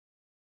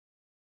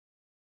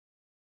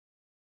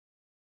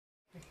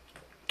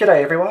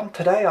G'day everyone,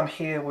 today I'm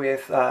here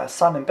with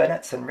Simon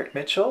Bennett and Rick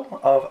Mitchell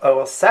of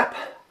OWASP Zap,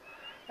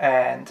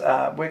 and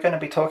we're going to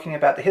be talking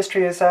about the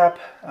history of Zap,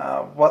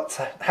 what's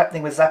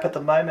happening with Zap at the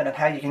moment and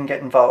how you can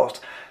get involved.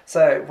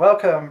 So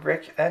welcome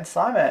Rick and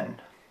Simon.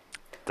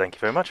 Thank you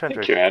very much,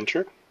 Andrew. Thank you,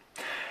 Andrew.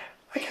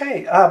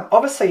 Okay,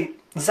 obviously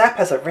Zap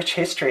has a rich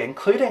history,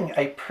 including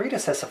a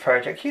predecessor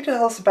project. Can you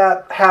tell us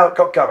about how it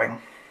got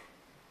going?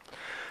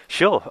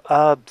 Sure.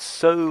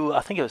 So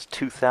I think it was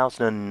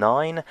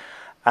 2009,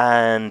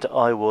 and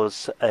I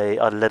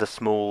led a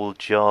small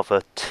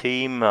Java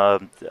team. I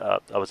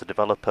was a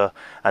developer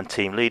and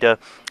team leader,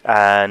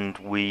 and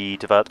we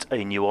developed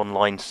a new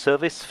online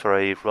service for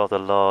a rather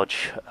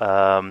large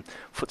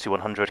FTSE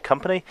 100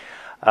 company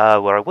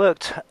where I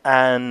worked.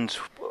 And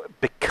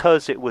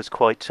because it was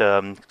quite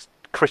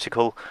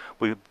critical,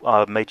 we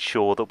made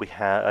sure that we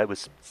had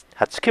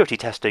security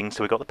testing,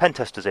 so we got the pen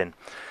testers in.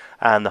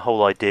 And the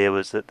whole idea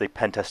was that the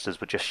pen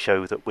testers would just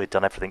show that we'd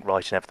done everything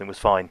right and everything was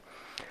fine.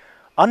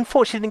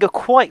 Unfortunately, it didn't go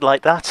quite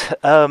like that,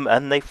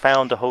 and they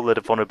found a whole load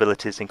of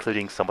vulnerabilities,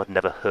 including some I'd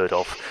never heard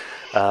of.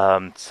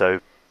 So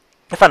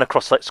I found a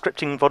cross-site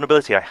scripting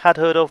vulnerability I had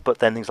heard of, but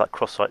then things like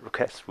cross-site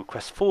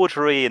request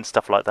forgery and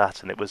stuff like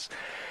that, and it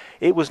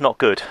was not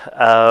good,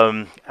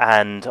 and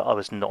I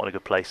was not in a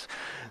good place.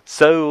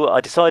 So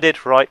I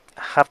decided, right,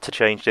 have to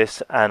change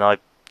this, and I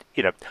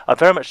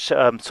very much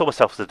saw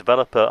myself as a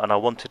developer, and I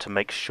wanted to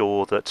make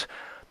sure that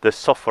the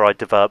software I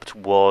developed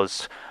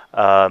was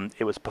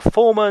it was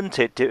performant,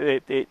 it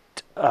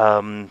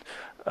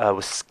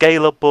was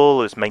scalable,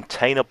 it was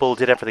maintainable,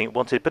 did everything it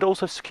wanted, but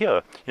also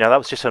secure. That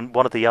was just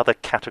one of the other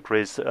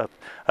categories of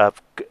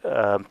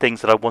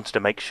things that I wanted to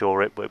make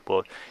sure it was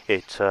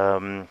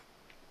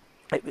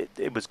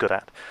good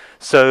at.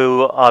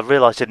 So I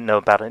realised I didn't know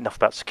enough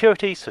about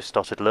security, so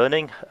started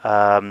learning.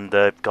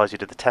 The guys who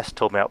did the test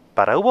told me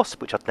about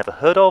OWASP, which I'd never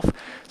heard of,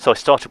 so I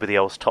started with the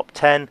OWASP Top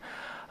 10.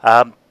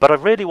 But I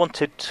really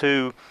wanted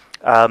to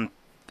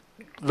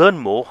learn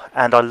more,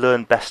 and I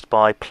learned best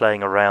by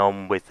playing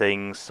around with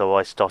things, so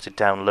I started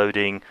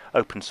downloading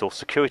open source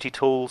security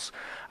tools,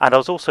 and I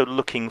was also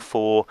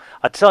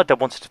I decided I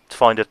wanted to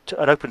find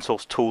an open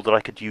source tool that I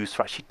could use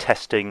for actually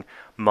testing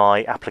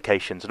my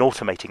applications and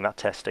automating that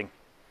testing,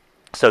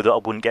 so that I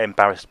wouldn't get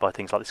embarrassed by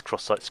things like this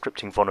cross-site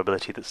scripting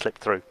vulnerability that slipped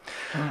through.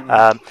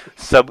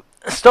 So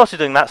started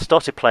doing that,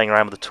 started playing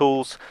around with the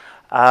tools,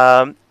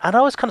 and I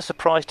was kind of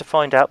surprised to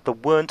find out there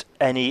weren't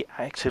any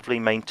actively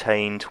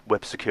maintained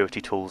web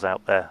security tools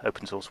out there,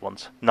 open source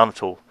ones, none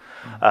at all.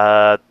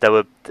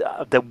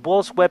 There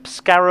was Web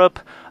Scarab,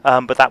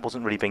 but that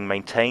wasn't really being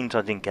maintained.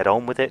 I didn't get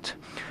on with it.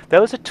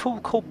 There was a tool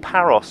called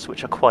Paros,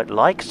 which I quite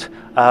liked.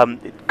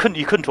 You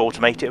couldn't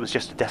automate it. It was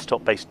just a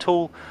desktop-based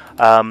tool,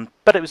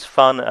 but it was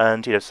fun,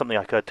 and something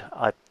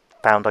I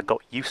found I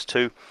got used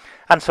to.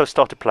 And so I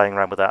started playing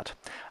around with that.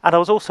 And I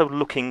was also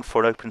looking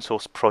for an open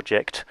source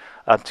project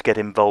to get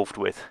involved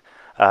with,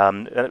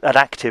 an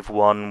active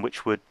one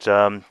which would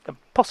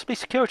possibly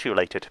security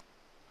related.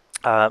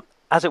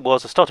 As it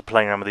was, I started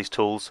playing around with these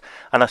tools,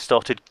 and I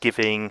started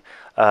giving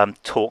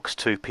talks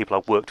to people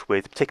I worked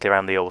with, particularly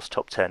around the OWASP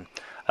Top 10.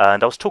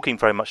 And I was talking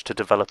very much to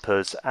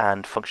developers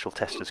and functional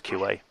testers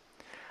QA.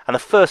 And the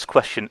first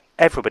question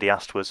everybody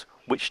asked was,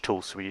 which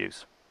tools do we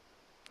use?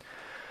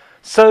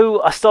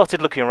 So I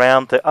started looking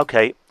around,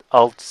 okay,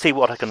 I'll see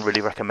what I can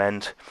really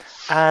recommend.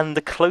 And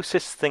the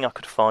closest thing I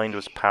could find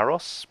was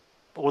Paros.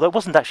 Although it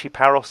wasn't actually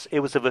Paros,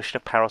 it was a version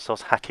of Paros I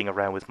was hacking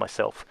around with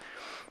myself.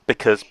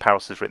 Because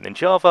Paros is written in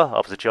Java, I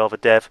was a Java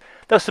dev,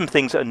 there were some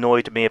things that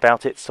annoyed me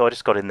about it, so I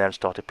just got in there and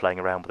started playing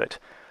around with it.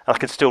 And I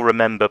can still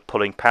remember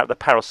pulling the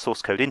Paros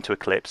source code into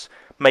Eclipse,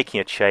 making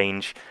a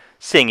change,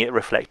 seeing it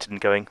reflected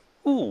and going,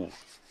 ooh,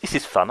 this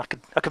is fun, I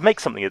could make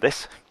something of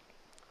this.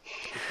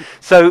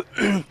 So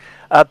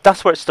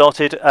that's where it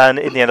started, and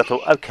in the end I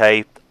thought,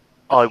 okay,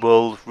 I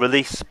will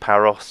release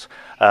Paros,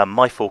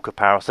 my fork of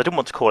Paros. I didn't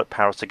want to call it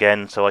Paros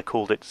again, so I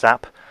called it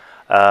Zap.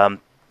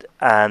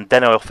 And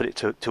then I offered it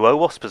to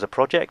OWASP as a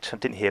project. I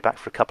didn't hear back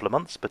for a couple of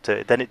months, but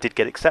then it did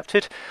get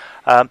accepted.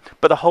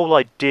 But the whole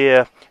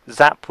idea,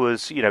 Zap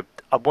was,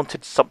 I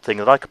wanted something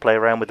that I could play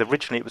around with.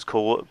 Originally it was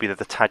called, the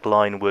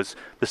tagline was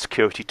the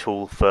security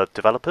tool for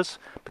developers,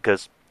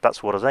 because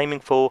that's what I was aiming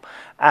for.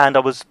 And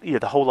I was,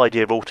 the whole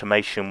idea of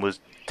automation was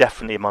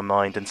definitely in my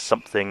mind and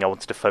something I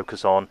wanted to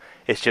focus on.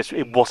 It's just,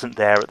 it wasn't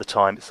there at the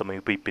time. It's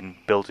something we've been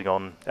building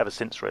on ever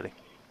since, really.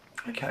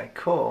 Okay,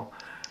 cool.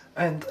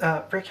 And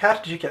Rick, how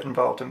did you get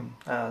involved in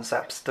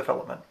Zap's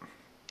development?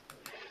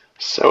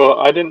 So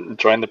I didn't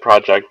join the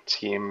project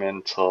team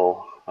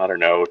until, I don't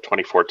know,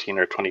 2014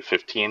 or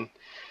 2015.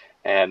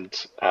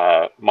 And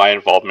my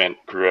involvement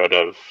grew out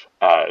of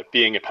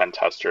being a pen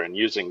tester and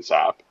using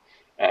Zap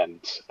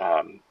and,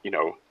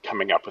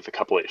 coming up with a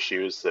couple of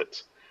issues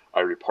that I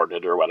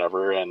reported or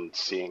whatever, and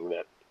seeing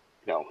that,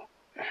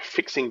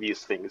 fixing these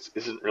things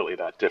isn't really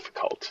that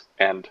difficult.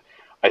 And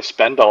I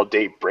spend all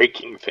day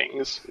breaking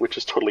things, which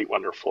is totally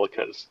wonderful,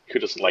 because who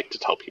doesn't like to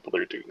tell people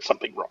they're doing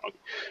something wrong,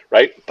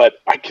 right? But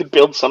I could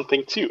build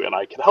something too, and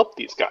I could help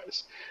these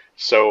guys.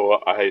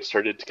 So I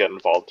started to get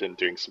involved in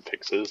doing some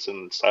fixes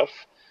and stuff.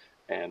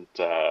 And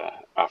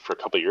after a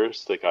couple of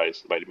years, the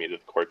guys invited me to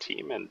the core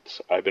team, and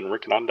I've been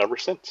working on it ever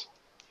since.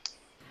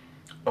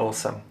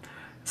 Awesome.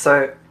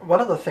 So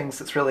one of the things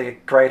that's really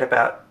great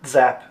about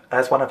Zap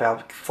as one of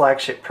our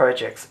flagship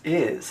projects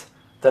is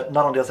that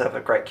not only does it have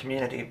a great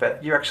community,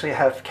 but you actually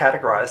have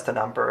categorized a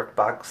number of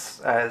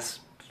bugs as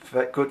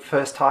good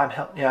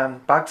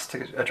first-time bugs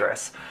to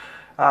address.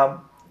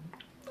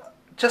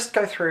 Just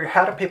go through,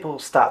 how do people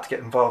start to get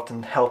involved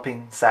in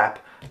helping Zap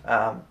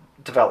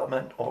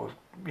development, or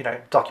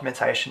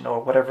documentation,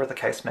 or whatever the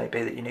case may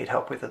be that you need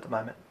help with at the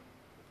moment?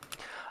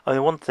 I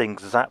mean, one thing,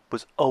 Zap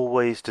was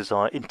always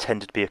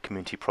intended to be a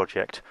community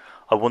project.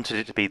 I wanted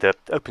it to be the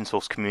open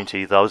source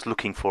community that I was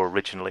looking for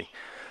originally.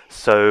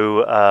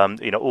 So,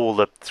 all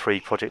the three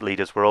project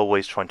leaders were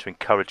always trying to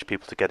encourage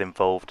people to get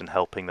involved and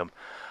helping them.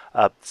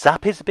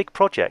 Zap is a big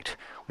project.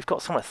 We've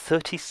got something like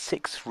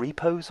 36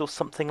 repos or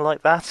something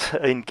like that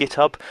in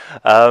GitHub.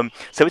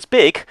 So it's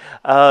big,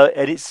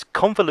 and it's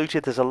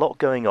convoluted. There's a lot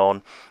going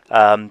on.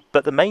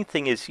 But the main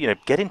thing is,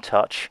 get in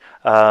touch.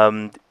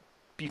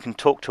 You can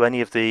talk to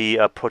any of the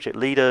project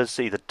leaders,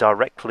 either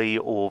directly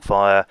or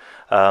via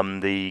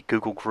the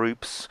Google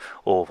groups,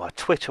 or via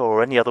Twitter,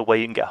 or any other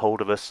way you can get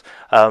hold of us.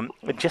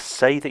 Just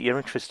say that you're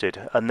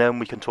interested, and then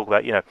we can talk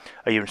about,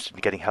 are you interested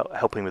in getting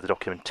helping with the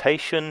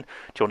documentation?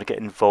 Do you want to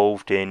get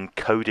involved in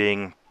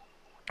coding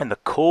in the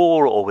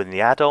core or in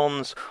the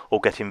add-ons, or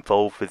get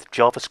involved with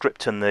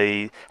JavaScript and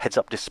the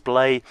heads-up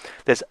display?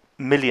 There's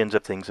millions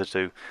of things to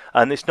do,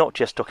 and it's not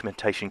just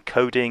documentation,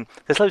 coding.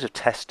 There's loads of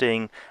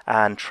testing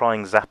and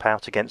trying Zap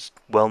out against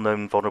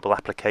well-known vulnerable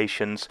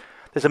applications.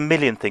 There's a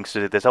million things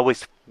to do. There's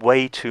always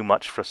way too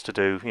much for us to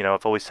do.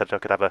 I've always said I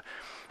could have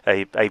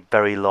a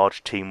very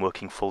large team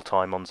working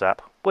full-time on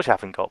Zap, which I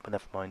haven't got, but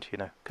never mind,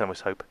 can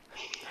always hope.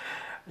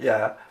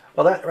 Yeah.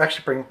 Well, that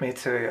actually brings me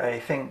to a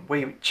thing.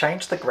 We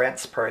changed the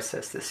grants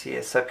process this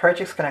year, so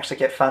projects can actually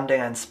get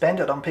funding and spend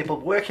it on people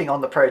working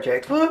on the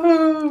project.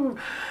 Woohoo!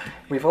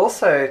 We've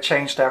also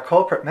changed our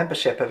corporate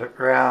membership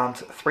around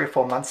 3 or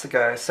 4 months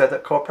ago, so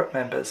that corporate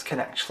members can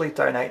actually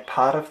donate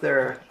part of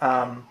their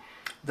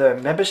the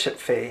membership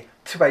fee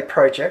to a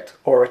project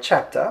or a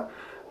chapter,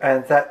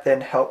 and that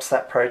then helps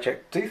that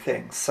project do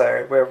things.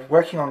 So we're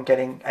working on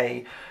getting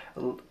a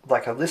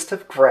list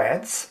of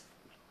grants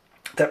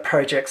that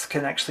projects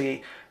can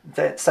actually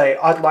say,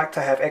 I'd like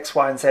to have X,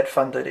 Y, and Z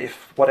funded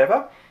if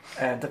whatever,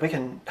 and that we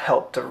can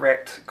help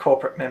direct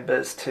corporate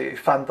members to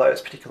fund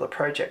those particular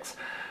projects.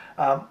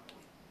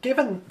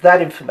 Given that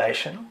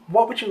information,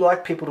 what would you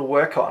like people to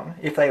work on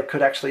if they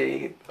could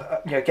actually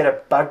get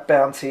a bug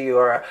bounty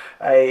or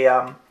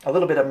a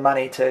little bit of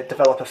money to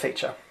develop a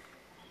feature?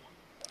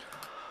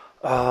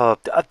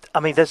 I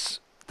mean, there's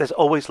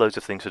always loads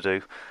of things to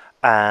do.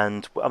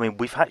 And I mean,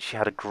 we've actually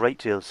had a great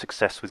deal of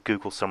success with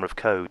Google Summer of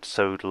Code.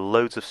 So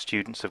loads of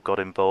students have got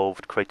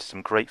involved, created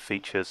some great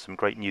features, some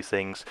great new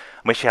things.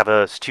 And we actually have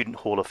a Student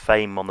Hall of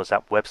Fame on the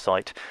Zap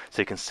website,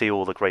 so you can see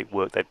all the great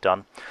work they've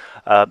done.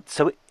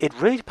 So it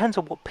really depends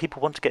on what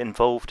people want to get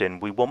involved in.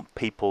 We want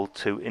people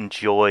to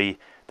enjoy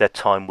their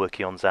time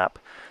working on Zap.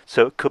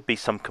 So it could be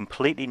some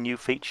completely new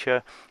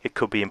feature. It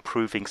could be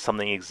improving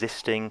something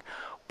existing.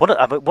 One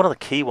of the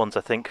key ones,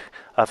 I think,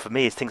 for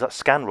me, is things like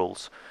scan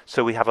rules.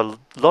 So we have a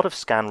lot of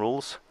scan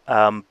rules,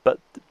 but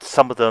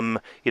some of them,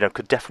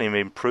 could definitely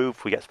be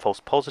improved. We get false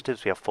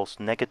positives, we have false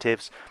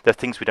negatives. There are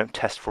things we don't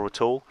test for at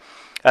all.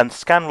 And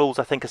scan rules,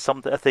 I think,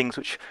 are things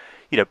which,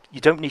 you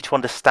don't need to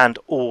understand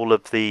all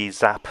of the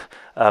Zap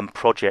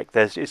project.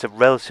 It's a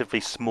relatively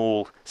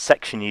small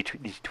section you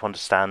need to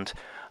understand,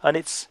 and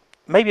it's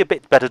maybe a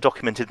bit better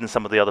documented than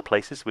some of the other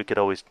places. We could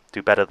always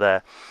do better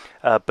there.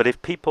 But if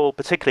people,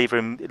 particularly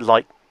if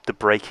like the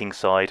breaking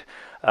side,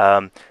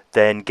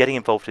 then getting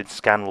involved in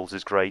scan rules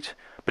is great.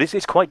 But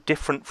it's quite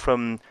different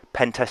from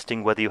pen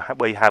testing, where you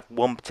have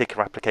one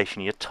particular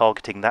application, you're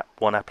targeting that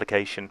one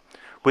application.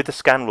 With the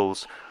scan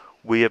rules,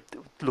 we are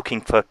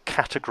looking for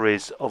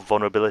categories of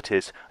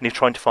vulnerabilities, and you're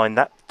trying to find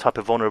that type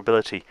of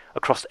vulnerability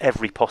across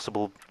every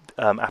possible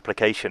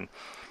application.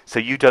 So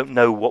you don't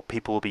know what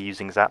people will be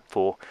using Zap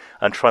for,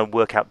 and try and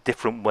work out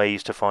different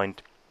ways to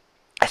find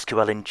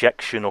SQL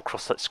injection or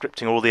cross-site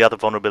scripting or all the other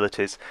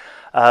vulnerabilities.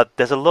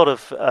 There's a lot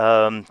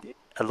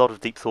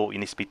of deep thought you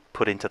need to be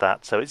put into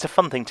that. So it's a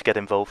fun thing to get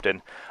involved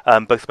in.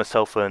 Both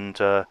myself and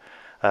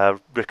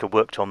Rick have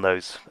worked on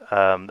those.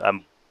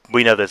 And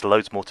we know there's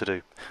loads more to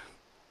do.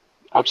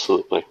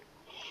 Absolutely.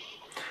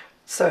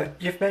 So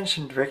you've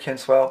mentioned Rick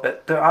as well,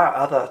 but there are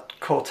other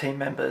core team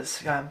members.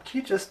 Can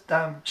you just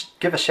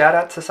give a shout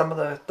out to some of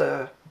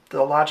the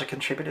larger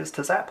contributors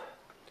to Zap?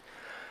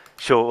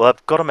 Sure. Well,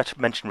 I've got to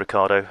mention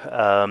Ricardo,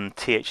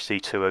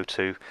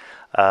 THC202.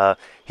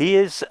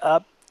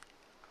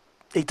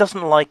 He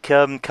doesn't like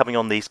coming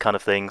on these kind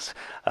of things,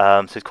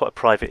 so he's quite a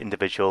private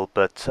individual,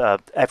 but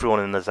everyone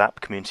in the Zap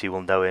community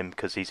will know him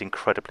because he's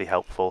incredibly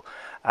helpful,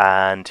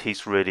 and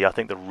he's really, I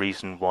think, the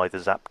reason why the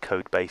Zap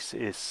code base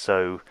is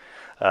so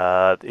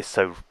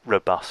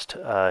robust.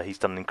 He's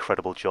done an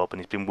incredible job, and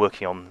he's been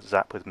working on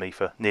Zap with me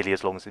for nearly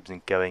as long as it's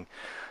been going.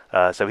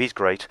 So he's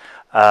great.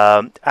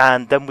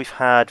 And then we've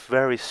had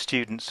various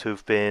students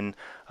who've been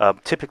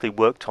typically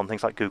worked on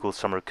things like Google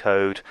Summer of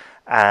Code,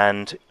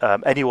 and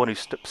anyone who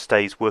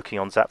stays working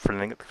on Zap for a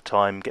length of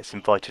time gets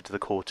invited to the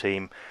core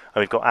team.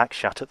 And we've got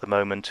Akshat at the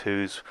moment,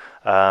 who's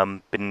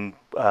been in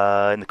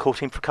the core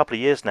team for a couple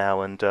of years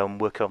now and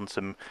working on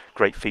some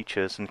great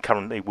features and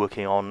currently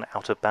working on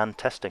out-of-band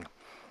testing.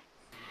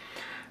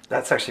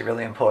 That's actually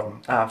really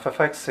important. For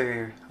folks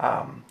who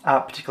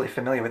aren't particularly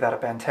familiar with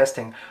out-of-band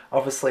testing,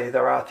 obviously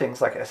there are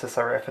things like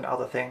SSRF and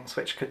other things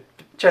which could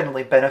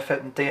generally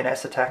benefit in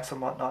DNS attacks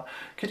and whatnot.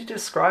 Could you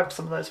describe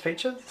some of those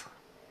features?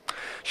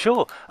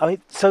 Sure. I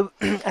mean, so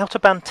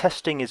out-of-band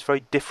testing is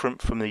very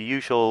different from the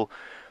usual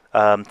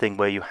thing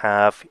where you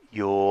have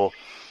your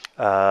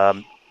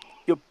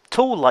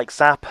tool like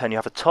Zap and you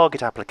have a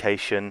target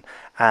application,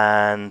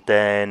 and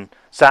then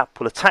Zap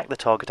will attack the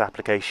target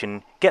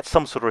application, get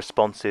some sort of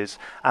responses,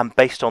 and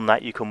based on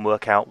that you can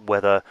work out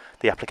whether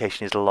the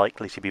application is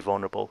likely to be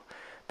vulnerable.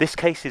 This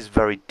case is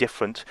very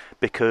different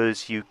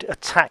because you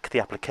attack the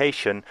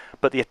application,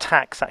 but the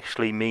attacks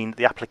actually mean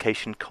the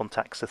application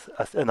contacts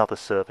another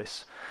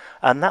service.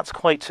 And that's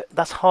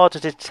hard to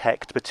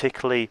detect,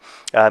 particularly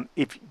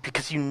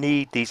because you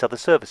need these other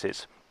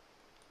services.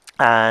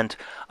 And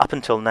up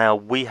until now,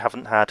 we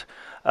haven't had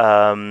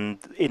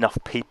enough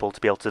people to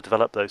be able to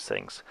develop those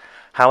things.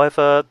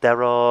 However,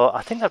 there are,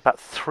 I think, about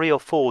 3 or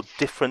 4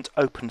 different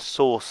open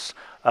source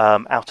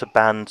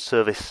out-of-band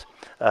services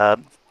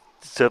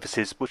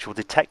which will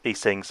detect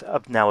these things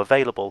are now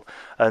available.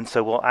 And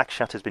so what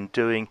Akshat has been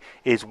doing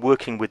is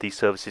working with these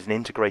services and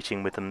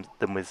integrating with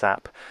them with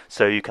Zap.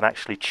 So you can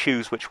actually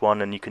choose which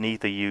one, and you can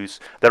either use,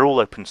 they're all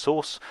open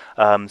source,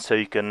 so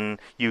you can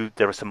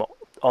there are some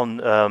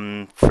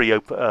on free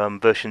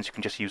versions you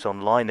can just use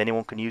online,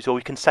 anyone can use, or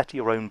you can set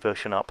your own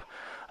version up.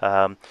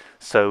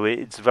 So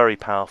it's very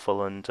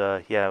powerful, and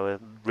yeah, we're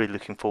really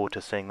looking forward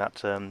to seeing that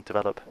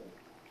develop.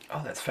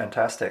 Oh, that's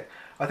fantastic.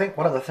 I think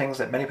one of the things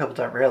that many people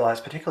don't realize,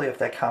 particularly if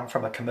they come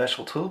from a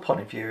commercial tool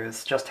point of view,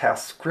 is just how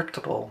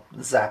scriptable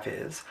Zap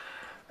is.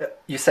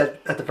 You said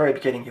at the very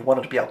beginning you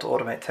wanted to be able to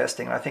automate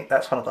testing, and I think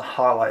that's one of the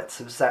highlights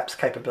of Zap's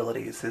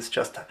capabilities, is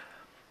just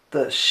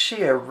the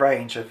sheer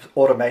range of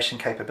automation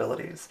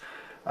capabilities.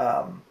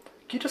 Can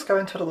you just go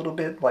into it a little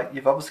bit? Like,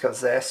 you've obviously got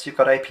Zest, you've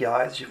got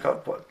APIs, you've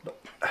got what?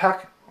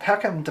 How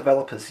can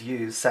developers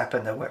use Zap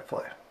in their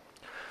workflow?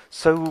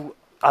 So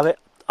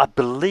I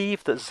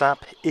believe that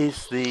Zap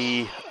is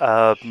the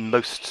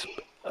most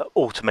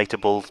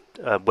automatable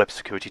web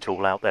security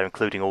tool out there,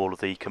 including all of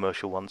the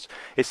commercial ones.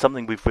 It's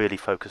something we've really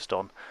focused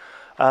on.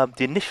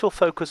 The initial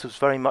focus was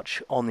very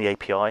much on the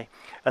API,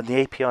 and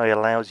the API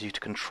allows you to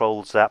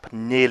control Zap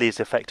nearly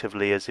as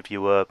effectively as if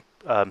you were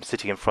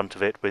sitting in front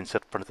of it,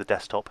 instead in front of the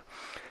desktop.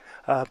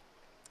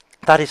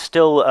 That is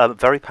still a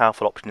very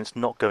powerful option. It's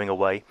not going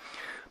away.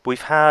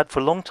 We've had,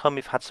 for a long time,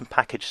 we've had some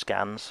package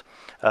scans.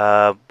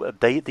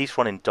 These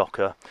run in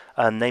Docker,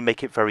 and they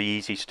make it very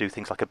easy to do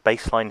things like a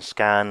baseline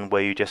scan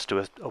where you just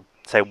do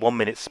say a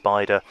 1-minute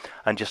spider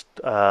and just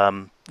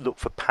look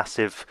for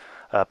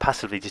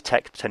passively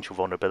detect potential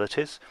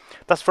vulnerabilities.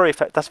 That's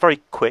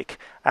very quick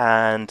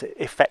and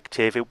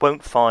effective. It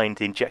won't find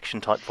the injection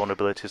type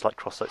vulnerabilities like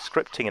cross-site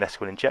scripting and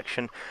SQL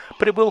injection,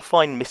 but it will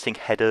find missing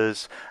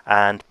headers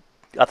and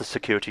other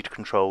security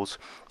controls.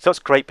 So that's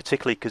great,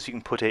 particularly because you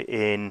can put it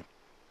in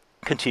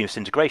continuous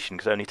integration,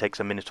 because it only takes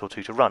a minute or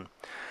 2 to run.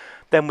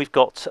 Then we've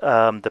got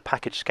the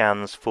package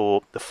scans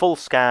for the full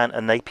scan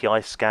and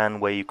API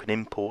scan, where you can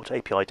import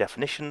API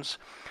definitions.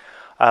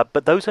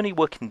 But those only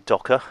work in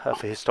Docker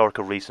for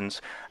historical reasons,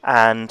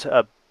 and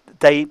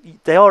they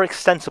are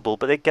extensible,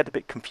 but they get a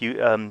bit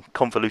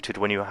convoluted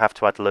when you have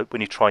to add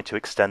when you try to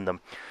extend them.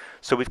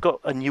 So we've got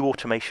a new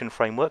automation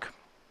framework.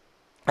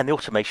 And the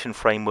automation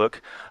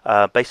framework,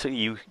 basically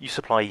you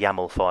supply a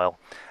YAML file,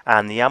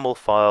 and the YAML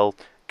file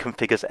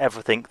configures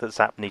everything that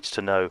Zap needs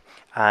to know,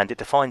 and it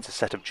defines a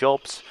set of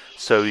jobs,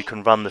 so you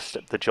can run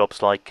the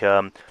jobs like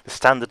the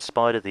standard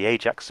spider, the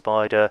Ajax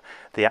spider,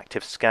 the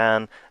active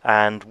scan,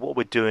 and what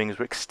we're doing is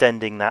we're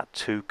extending that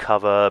to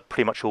cover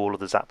pretty much all of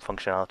the Zap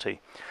functionality.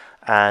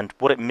 And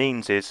what it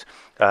means is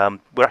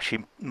we're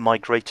actually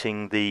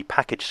migrating the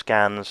package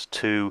scans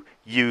to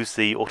use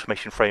the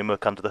automation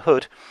framework under the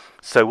hood.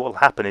 So what will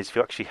happen is if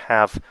you actually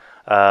have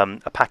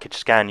a package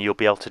scan, you'll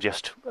be able to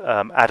just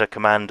add a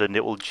command and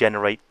it will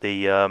generate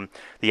the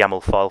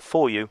YAML file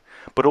for you.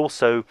 But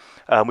also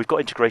we've got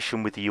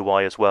integration with the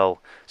UI as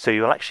well. So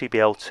you'll actually be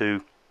able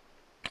to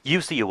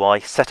use the UI,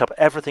 set up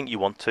everything you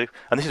want to,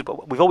 and this is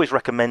what we've always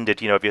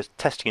recommended. If you're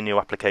testing a new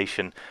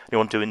application and you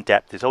want to do in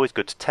depth, it's always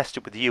good to test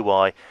it with the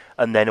UI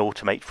and then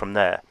automate from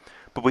there.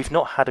 But we've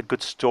not had a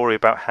good story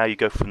about how you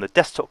go from the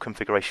desktop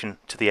configuration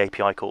to the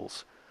API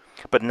calls.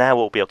 But now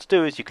what we'll be able to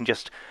do is you can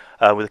just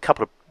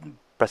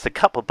press a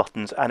couple of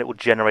buttons and it will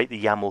generate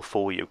the YAML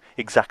for you,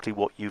 exactly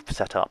what you've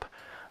set up.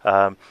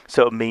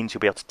 So it means you'll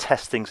be able to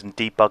test things and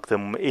debug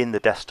them in the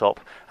desktop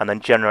and then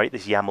generate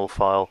this YAML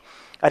file.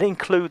 And it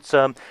includes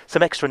some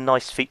extra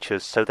nice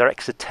features. So there are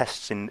extra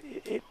tests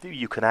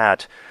you can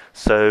add.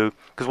 So,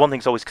 because one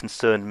thing's always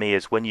concerned me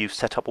is when you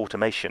set up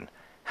automation,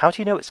 how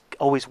do you know it's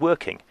always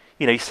working?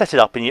 You set it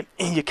up and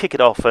you kick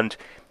it off and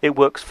it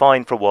works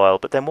fine for a while,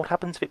 but then what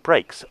happens if it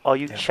breaks? Are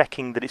you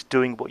checking that it's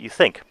doing what you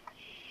think?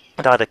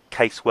 And I had a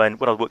case when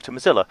I worked at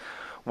Mozilla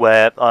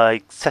where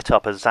I set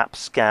up a Zap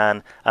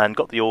scan and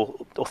got the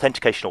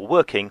authentication all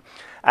working,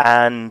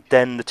 and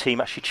then the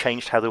team actually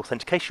changed how the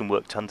authentication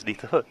worked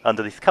underneath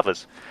the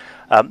covers.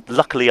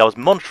 Luckily, I was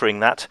monitoring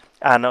that,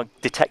 and I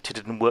detected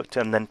it and worked,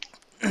 and then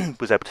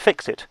was able to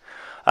fix it.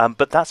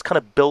 But that's kind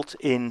of built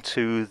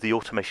into the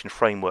automation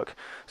framework.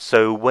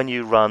 So when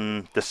you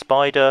run the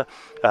Spider,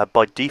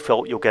 by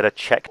default you'll get a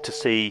check to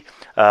see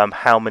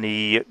how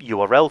many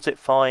URLs it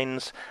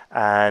finds,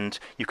 and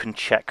you can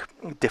check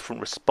different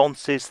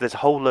responses. There's a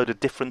whole load of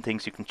different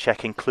things you can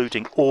check,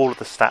 including all of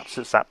the stats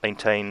that Zap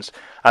maintains,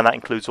 and that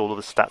includes all of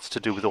the stats to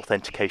do with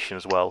authentication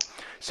as well.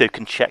 So you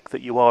can check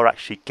that you are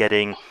actually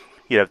getting,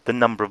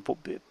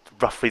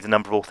 roughly the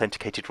number of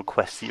authenticated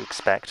requests that you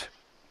expect.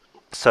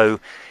 So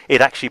it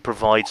actually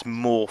provides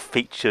more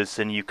features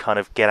than you kind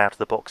of get out of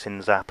the box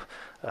in Zap.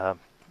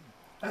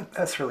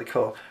 That's really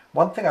cool.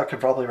 One thing I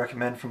could probably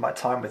recommend from my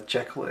time with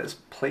Jekyll is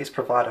please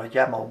provide a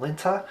YAML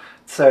linter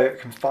so you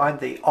can find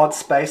the odd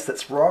space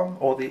that's wrong,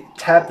 or the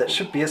tab that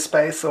should be a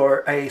space,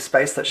 or a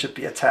space that should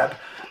be a tab.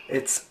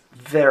 It's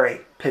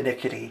very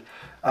pernickety.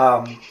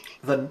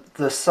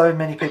 There's so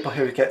many people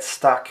who get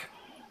stuck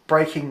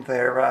breaking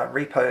their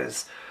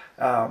repos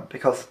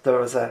because there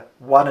was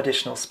one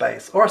additional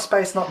space, or a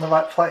space not in the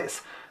right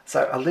place.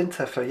 So a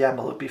linter for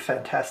YAML would be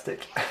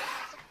fantastic.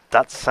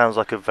 That sounds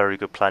like a very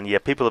good plan. Yeah,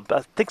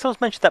 I think someone's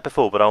mentioned that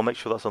before, but I'll make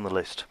sure that's on the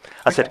list.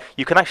 I said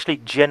you can actually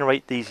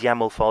generate these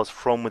YAML files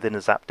from within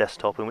a Zap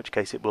desktop, in which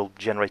case it will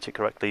generate it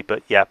correctly.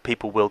 But yeah,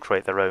 people will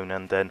create their own,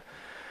 and then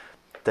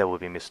there will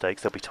be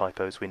mistakes. There'll be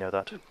typos. We know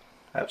that.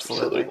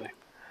 Absolutely.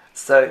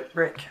 So,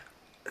 Rick,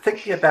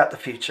 thinking about the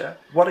future,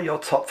 what are your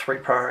top 3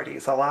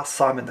 priorities? I'll ask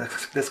Simon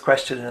this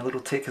question in a little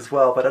tick as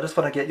well, but I just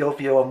want to get your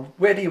view on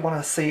where do you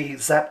want to see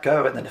Zap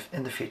go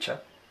in the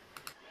future?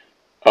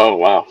 Oh,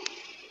 wow.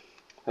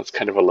 That's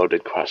kind of a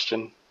loaded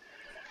question.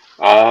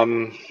 Where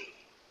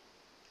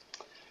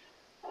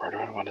do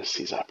I want to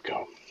see Zap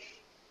go?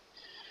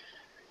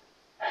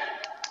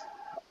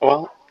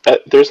 Well,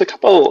 there's a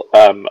couple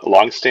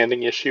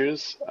long-standing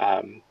issues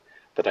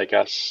that I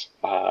guess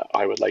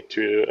I would like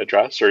to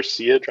address or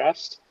see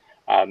addressed.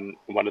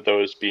 One of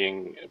those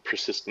being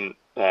persistent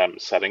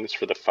settings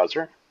for the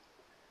fuzzer.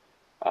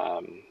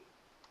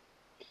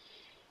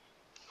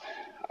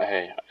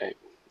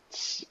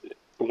 It's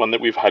one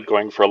that we've had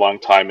going for a long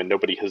time and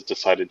nobody has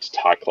decided to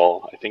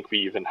tackle. I think we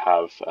even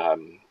have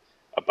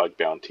a bug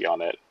bounty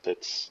on it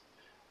that's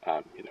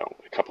a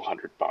couple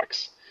 $100.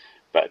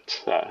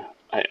 But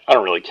I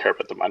don't really care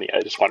about the money.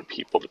 I just want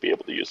people to be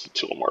able to use the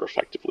tool more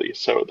effectively.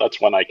 So that's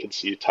one I could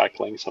see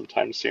tackling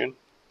sometime soon.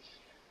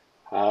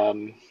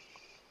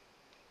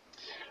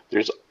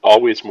 There's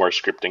always more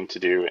scripting to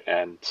do,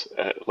 and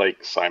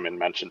like Simon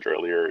mentioned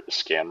earlier,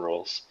 scan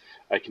rules.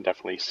 I can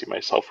definitely see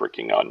myself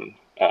working on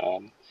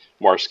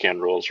more scan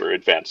rules or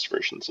advanced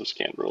versions of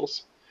scan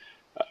rules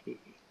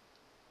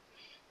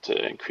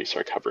to increase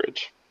our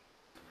coverage.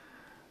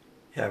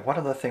 Yeah, one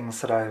of the things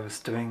that I was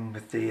doing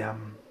with the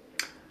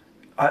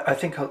I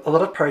think a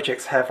lot of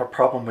projects have a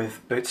problem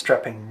with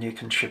bootstrapping new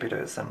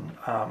contributors, and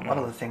one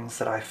of the things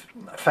that I've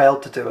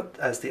failed to do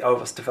as the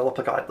OWASP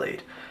developer guide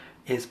lead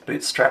is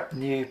bootstrap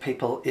new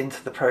people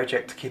into the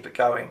project to keep it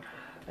going,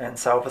 and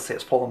so obviously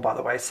it's fallen by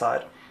the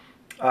wayside.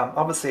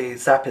 Obviously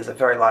Zap is a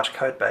very large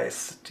code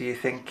base. Do you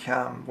think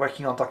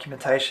working on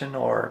documentation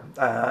or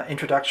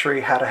introductory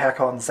how to hack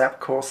on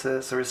Zap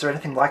courses, or is there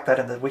anything like that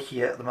in the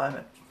wiki at the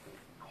moment?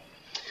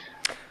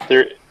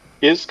 There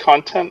is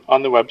content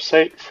on the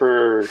website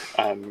for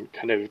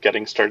kind of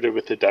getting started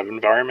with the dev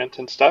environment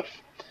and stuff.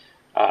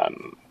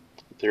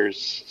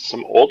 There's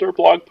some older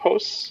blog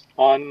posts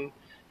on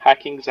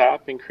hacking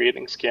Zap and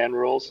creating scan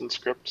rules and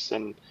scripts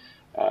and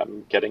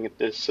getting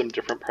into some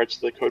different parts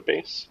of the code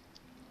base.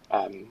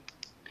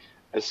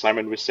 As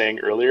Simon was saying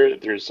earlier,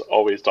 there's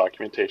always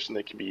documentation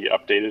that can be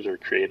updated or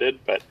created,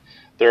 but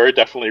there are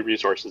definitely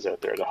resources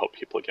out there to help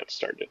people get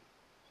started,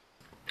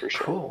 for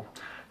sure. Cool.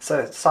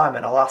 So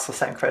Simon, I'll ask the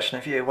same question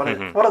of you. What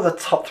are the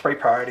top 3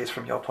 priorities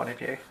from your point of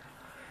view?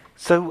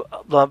 So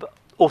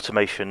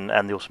automation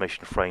and the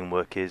automation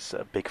framework is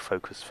a big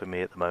focus for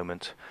me at the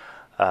moment.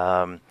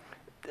 And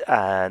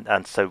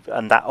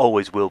that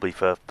always will be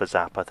for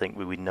Zap. I think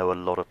we know a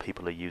lot of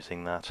people are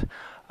using that.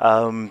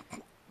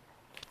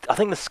 I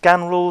think the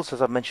scan rules,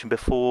 as I've mentioned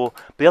before,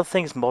 the other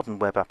thing is modern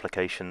web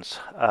applications.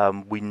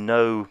 We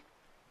know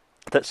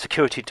that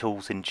security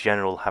tools in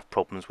general have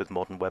problems with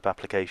modern web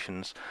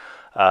applications.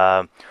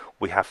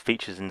 We have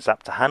features in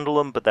Zap to handle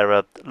them, but there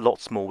are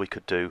lots more we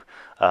could do.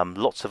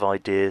 Lots of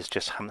ideas,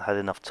 just haven't had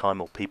enough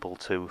time or people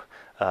to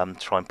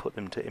try and put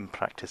them in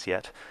practice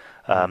yet.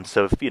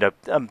 So,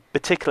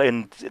 particularly,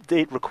 and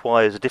it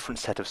requires a different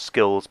set of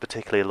skills,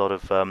 particularly a lot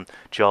of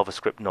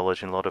JavaScript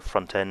knowledge and a lot of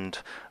front-end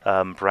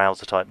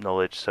browser type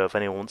knowledge. So if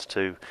anyone wants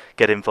to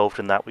get involved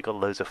in that, we've got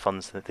loads of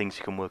fun things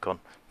you can work on.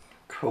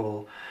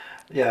 Cool.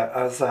 Yeah,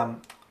 I was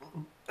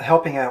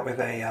helping out with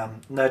a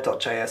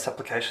Node.js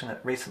application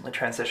that recently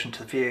transitioned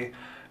to Vue,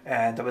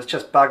 and there was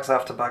just bugs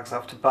after bugs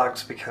after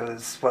bugs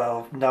because,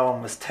 well, no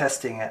one was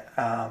testing it,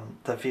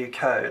 the Vue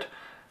code,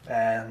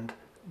 and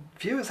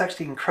Vue is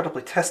actually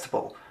incredibly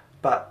testable,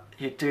 but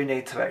you do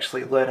need to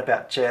actually learn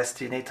about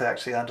jest, you need to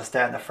actually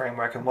understand the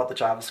framework and what the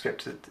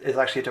JavaScript is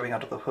actually doing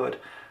under the hood,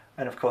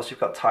 and of course you've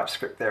got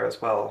TypeScript there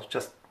as well,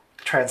 just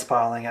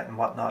transpiling it and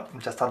whatnot,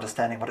 and just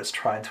understanding what it's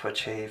trying to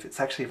achieve. It's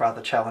actually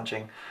rather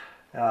challenging.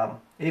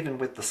 Even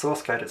with the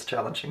source code it's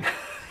challenging.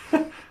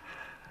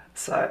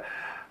 So,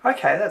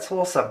 okay, that's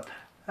awesome.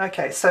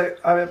 Okay, so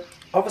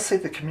obviously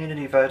the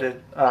community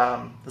voted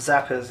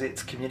Zap as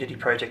its community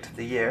project of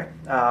the year,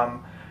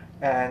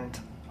 and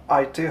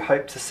I do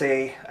hope to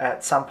see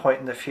at some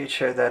point in the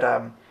future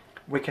that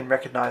we can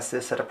recognise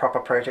this at a proper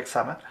project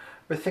summit.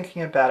 We're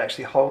thinking about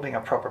actually holding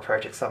a proper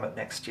project summit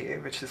next year,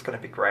 which is going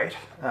to be great,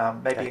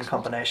 maybe Excellent. In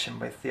combination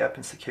with the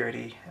Open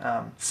Security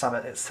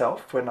Summit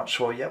itself. We're not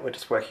sure yet, we're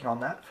just working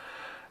on that.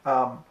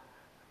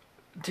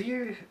 Do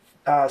you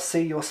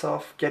see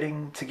yourself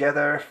getting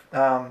together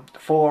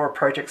for a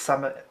project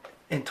summit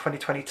in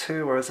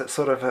 2022, or is it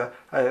sort of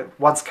a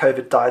once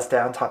COVID dies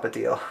down type of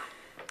deal?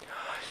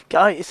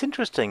 It's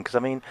interesting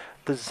because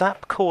the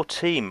Zap core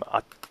team.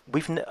 I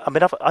don't think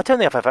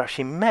I've ever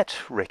actually met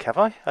Rick, have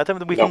I? I don't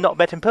think we've not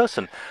met in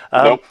person.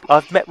 Nope.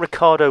 I've met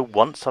Ricardo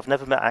once. I've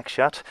never met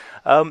Akshat.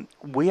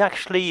 We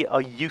actually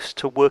are used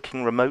to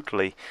working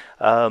remotely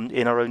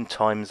in our own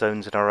time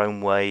zones, in our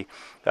own way.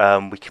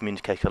 We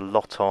communicate a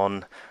lot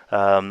on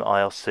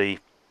IRC.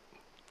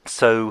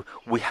 So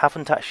we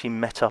haven't actually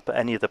met up at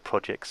any of the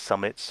project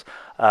summits.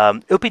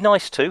 It would be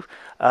nice to,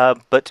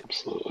 but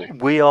Absolutely.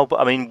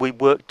 we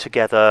work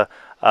together,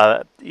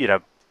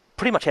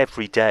 pretty much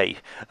every day.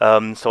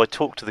 So I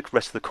talk to the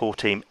rest of the core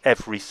team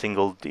every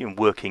single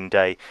working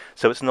day.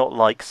 So it's not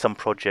like some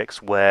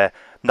projects where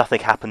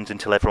nothing happens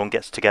until everyone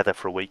gets together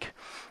for a week.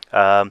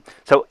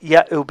 So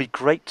yeah, it would be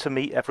great to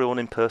meet everyone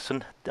in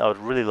person. I would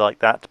really like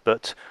that,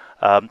 but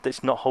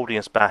it's not holding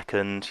us back,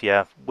 and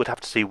yeah, we'd have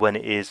to see when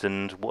it is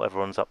and what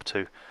everyone's up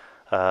to.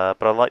 But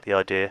I like the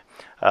idea.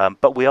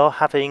 But we are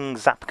having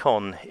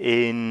ZapCon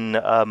in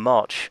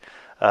March,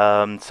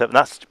 so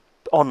that's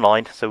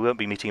online, so we won't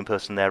be meeting in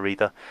person there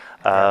either.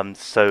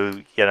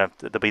 So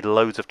there'll be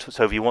loads of.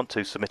 So if you want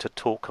to submit a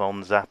talk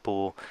on Zap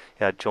or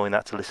join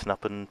that to listen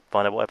up and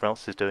find out what everyone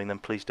else is doing, then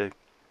please do.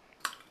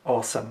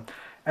 Awesome.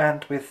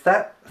 And with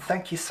that,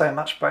 thank you so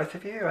much, both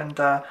of you. And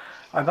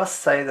I must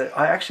say that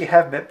I actually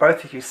have met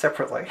both of you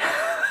separately.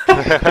 We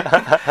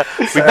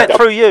met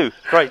through you.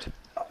 Great.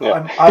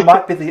 Yeah. I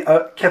might be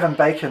the Kevin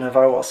Bacon of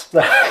OWASP.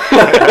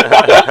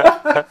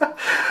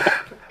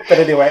 But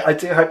anyway, I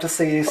do hope to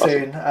see you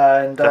soon.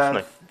 And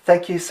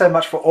thank you so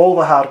much for all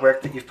the hard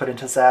work that you've put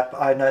into Zap.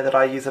 I know that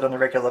I use it on a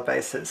regular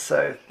basis.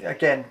 So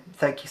again,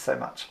 thank you so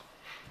much.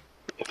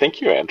 Thank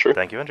you, Andrew.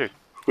 Thank you, Andrew.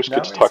 It was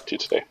good to talk to you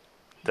today.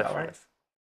 Definitely.